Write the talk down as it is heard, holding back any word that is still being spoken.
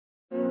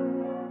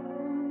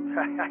Tú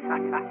ya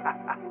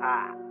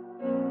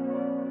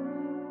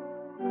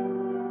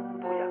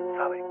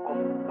sabes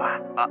cómo va.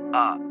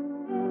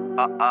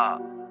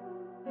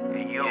 Y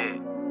yo.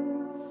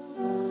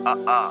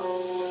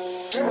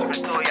 Siempre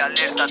estoy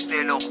alerta,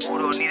 te lo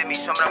juro, ni de mi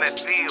sombra me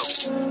fío.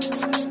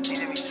 Ni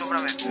de mi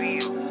sombra me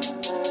fío.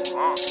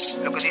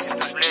 Lo que dicen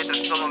tus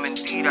letras, todo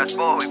mentiras,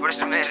 boy, por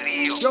eso me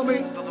río. Todo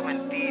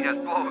mentiras,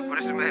 boy, por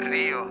eso me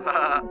río.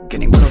 Que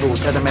ninguno de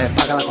ustedes me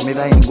paga la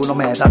comida y ninguno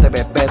me da de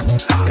beber.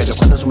 Que yo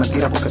cuente su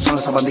mentira porque son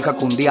las sabandijas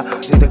que un día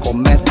di de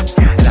comer.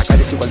 En la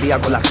calle sigo el día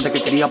con la gente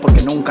que quería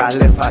porque nunca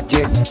le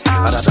fallé.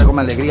 Ahora traigo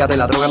mi alegría, de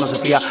la droga no se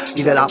fía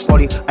y de la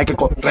poli hay que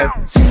correr.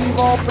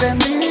 Sigo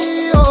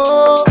prendido,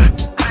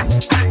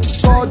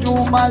 soy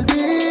un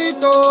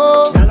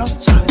maldito. Ya lo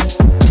sabes.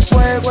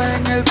 Fuego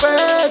en el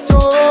pecho,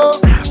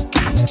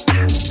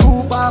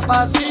 tu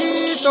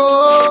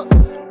papacito.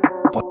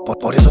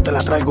 Por eso te la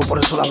traigo, por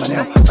eso la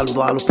meneo.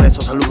 Saludos a los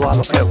presos, saludos a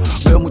los feos.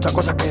 Veo muchas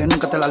cosas que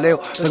nunca te las leo.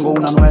 Tengo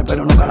una nueve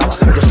pero nunca la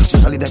bajé. Yo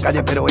salí de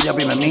calle pero ella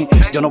vive en mí.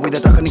 Yo no voy de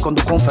traje ni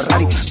conduzco un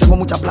Ferrari. Tengo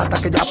mucha plata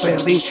que ya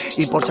perdí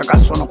y por si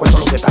acaso no cuento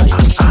los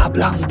detalles.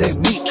 Hablan de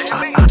mí,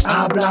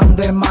 hablan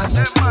de más,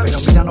 pero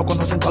mira no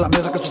conocen toda la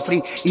mierda que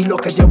sufrí y lo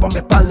que llevo a mi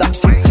espalda.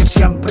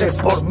 Siempre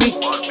por mí,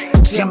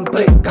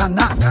 siempre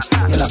ganar.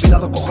 Y en la vida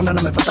dos cojones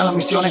no me faltan las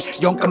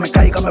misiones. Y aunque me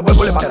caiga me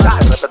vuelvo a levantar.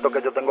 El respeto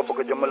que yo tengo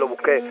porque yo me lo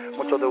busqué.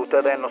 Muchos de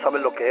ustedes no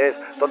saben lo que es.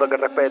 Todo el que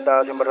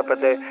respeta siempre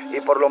respeté y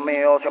por lo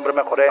mío siempre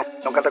mejoré.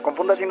 Nunca te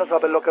confundas si no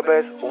sabes lo que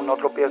ves. Uno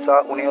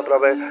tropieza una y otra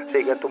vez.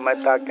 Sigue tu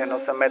meta, que no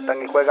se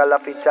metan y juega la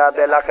ficha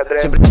del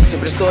ajedrez.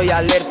 Siempre estoy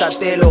alerta,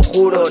 te lo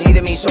juro, ni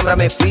de mi sombra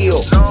me fío.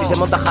 Si se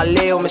monta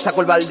jaleo, me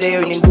saco el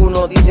baldeo y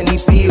ninguno dice ni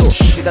pío.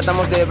 Si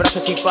tratamos de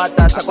brazos y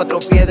patas, a cuatro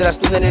piedras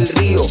tunden el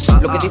río.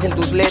 Lo que dicen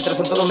tus letras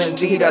son todo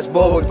mentiras,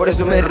 boy, por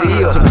eso me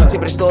río.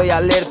 Siempre estoy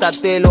alerta,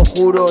 te lo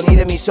juro, ni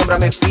de mi sombra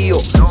me fío.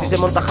 Si se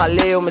monta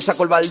jaleo, me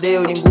saco el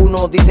baldeo y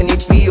ninguno dice ni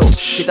pío.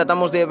 Si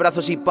tratamos de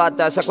brazos y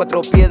patas, a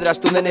cuatro piedras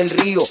tunden el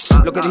río.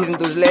 Lo que dicen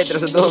tus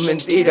letras son todo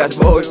mentiras,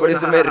 boy, por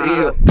eso me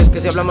río. Es que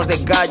si hablamos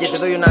de calle, te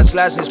doy unas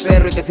clases,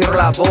 perro, y te cierro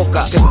la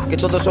boca. Que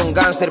todos son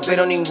gángster,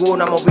 pero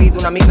ninguno ha movido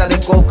una migra de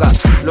coca.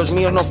 Los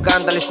míos no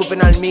cantan, le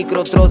escupen al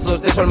micro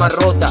trozos de su alma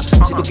rota.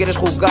 Si tú quieres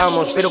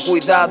juzgamos, pero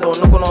cuidado,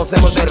 no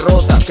conocemos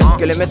derrota.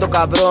 Que le meto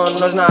cabrón,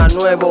 no es nada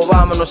nuevo,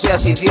 vamos, no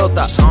seas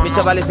idiota. Mis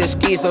chavales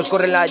esquizos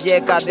corren la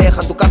yeca,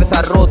 dejan tu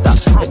cabeza rota.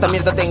 Esta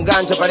mierda te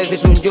engancha,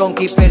 pareces un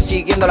yonki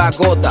persiguiendo la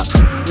gota.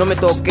 No me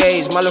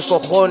toquéis, malos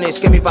cojones,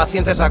 que mi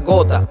paciencia se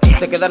agota.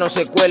 Te quedaron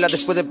secuelas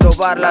después de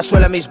probarla,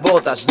 suela mis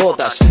botas.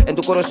 En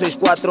tu coro sois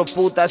cuatro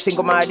putas,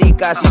 5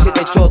 maricas y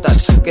 7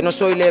 chotas. Que no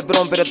soy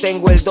LeBron, pero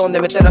tengo el don de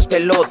meter las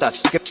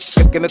pelotas.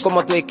 Que me como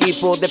a tu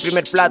equipo de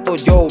primer plato,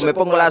 yo me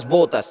pongo las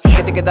botas.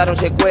 Que te quedaron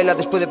secuelas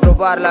después de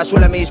probarla,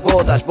 suela mis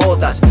botas.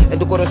 En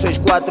tu coro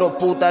sois 4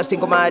 putas,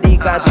 5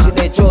 maricas y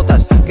 7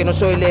 chotas. Que no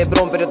soy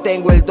LeBron, pero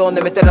tengo el don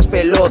de meter las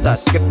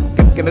pelotas.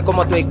 Que me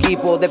como a tu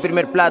equipo de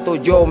primer plato,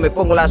 yo me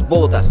pongo las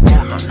botas.